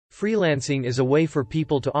Freelancing is a way for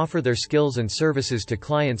people to offer their skills and services to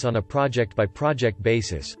clients on a project-by-project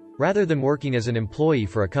basis, rather than working as an employee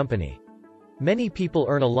for a company. Many people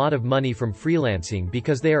earn a lot of money from freelancing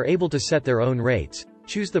because they are able to set their own rates,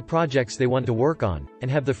 choose the projects they want to work on,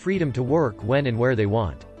 and have the freedom to work when and where they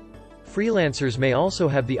want. Freelancers may also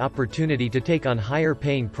have the opportunity to take on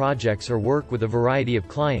higher-paying projects or work with a variety of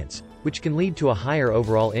clients, which can lead to a higher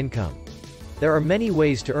overall income. There are many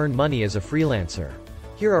ways to earn money as a freelancer.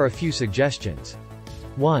 Here are a few suggestions.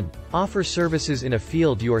 1. Offer services in a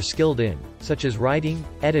field you are skilled in, such as writing,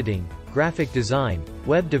 editing, graphic design,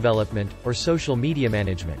 web development, or social media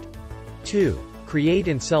management. 2. Create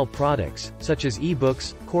and sell products, such as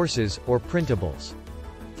ebooks, courses, or printables.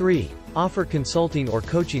 3. Offer consulting or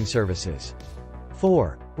coaching services.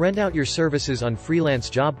 4. Rent out your services on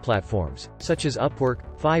freelance job platforms, such as Upwork,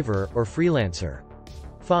 Fiverr, or Freelancer.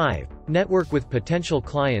 5. Network with potential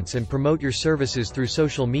clients and promote your services through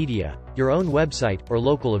social media, your own website, or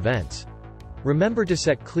local events. Remember to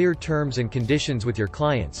set clear terms and conditions with your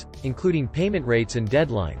clients, including payment rates and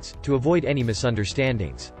deadlines, to avoid any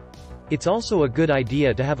misunderstandings. It's also a good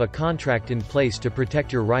idea to have a contract in place to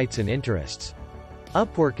protect your rights and interests.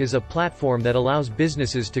 Upwork is a platform that allows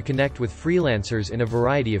businesses to connect with freelancers in a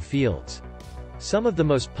variety of fields. Some of the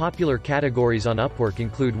most popular categories on Upwork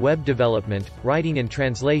include web development, writing and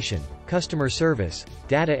translation, customer service,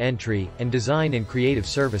 data entry, and design and creative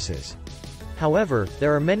services. However,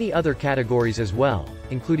 there are many other categories as well,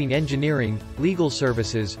 including engineering, legal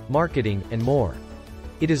services, marketing, and more.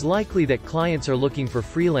 It is likely that clients are looking for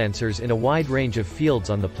freelancers in a wide range of fields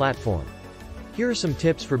on the platform. Here are some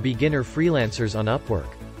tips for beginner freelancers on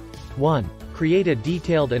Upwork. 1. Create a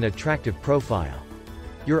detailed and attractive profile.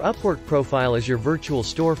 Your Upwork profile is your virtual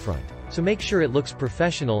storefront, so make sure it looks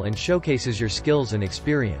professional and showcases your skills and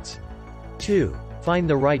experience. 2. Find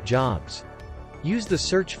the right jobs. Use the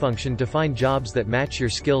search function to find jobs that match your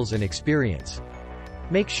skills and experience.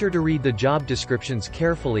 Make sure to read the job descriptions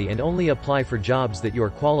carefully and only apply for jobs that you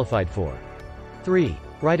are qualified for. 3.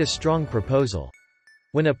 Write a strong proposal.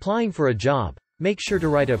 When applying for a job, make sure to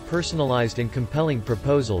write a personalized and compelling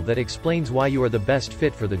proposal that explains why you are the best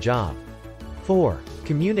fit for the job. 4.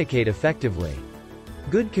 Communicate effectively.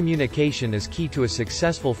 Good communication is key to a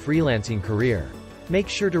successful freelancing career. Make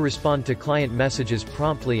sure to respond to client messages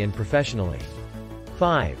promptly and professionally.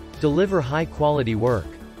 5. Deliver high-quality work.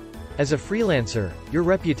 As a freelancer, your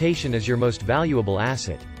reputation is your most valuable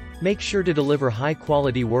asset. Make sure to deliver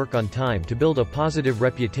high-quality work on time to build a positive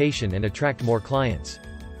reputation and attract more clients.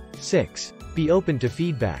 6. Be open to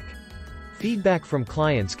feedback. Feedback from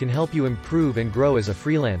clients can help you improve and grow as a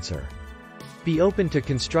freelancer. Be open to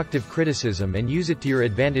constructive criticism and use it to your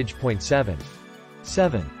advantage.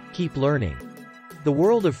 7. Keep learning. The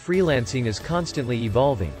world of freelancing is constantly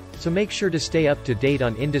evolving, so make sure to stay up to date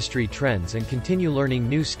on industry trends and continue learning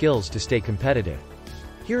new skills to stay competitive.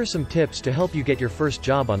 Here are some tips to help you get your first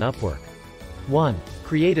job on Upwork. 1.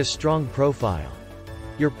 Create a strong profile.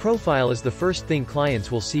 Your profile is the first thing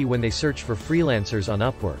clients will see when they search for freelancers on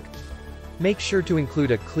Upwork. Make sure to include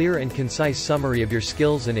a clear and concise summary of your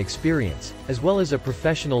skills and experience, as well as a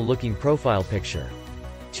professional-looking profile picture.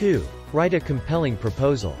 2. Write a compelling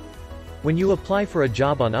proposal. When you apply for a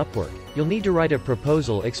job on Upwork, you'll need to write a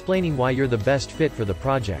proposal explaining why you're the best fit for the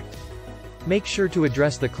project. Make sure to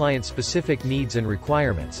address the client's specific needs and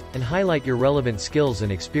requirements, and highlight your relevant skills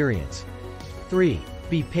and experience. 3.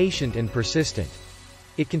 Be patient and persistent.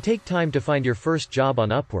 It can take time to find your first job on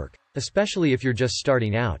Upwork, especially if you're just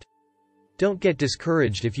starting out. Don't get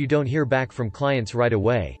discouraged if you don't hear back from clients right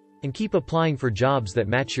away, and keep applying for jobs that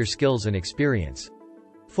match your skills and experience.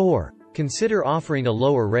 4. Consider offering a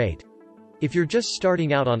lower rate. If you're just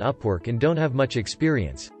starting out on Upwork and don't have much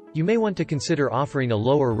experience, you may want to consider offering a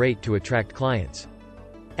lower rate to attract clients.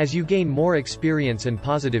 As you gain more experience and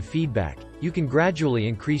positive feedback, you can gradually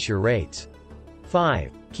increase your rates.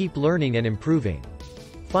 5. Keep learning and improving.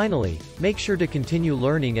 Finally, make sure to continue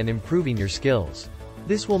learning and improving your skills.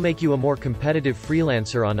 This will make you a more competitive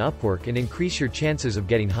freelancer on Upwork and increase your chances of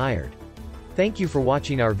getting hired. Thank you for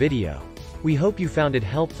watching our video. We hope you found it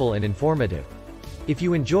helpful and informative. If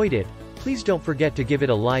you enjoyed it, please don't forget to give it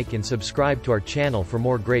a like and subscribe to our channel for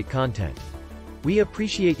more great content. We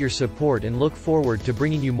appreciate your support and look forward to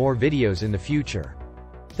bringing you more videos in the future.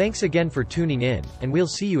 Thanks again for tuning in, and we'll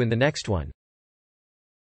see you in the next one.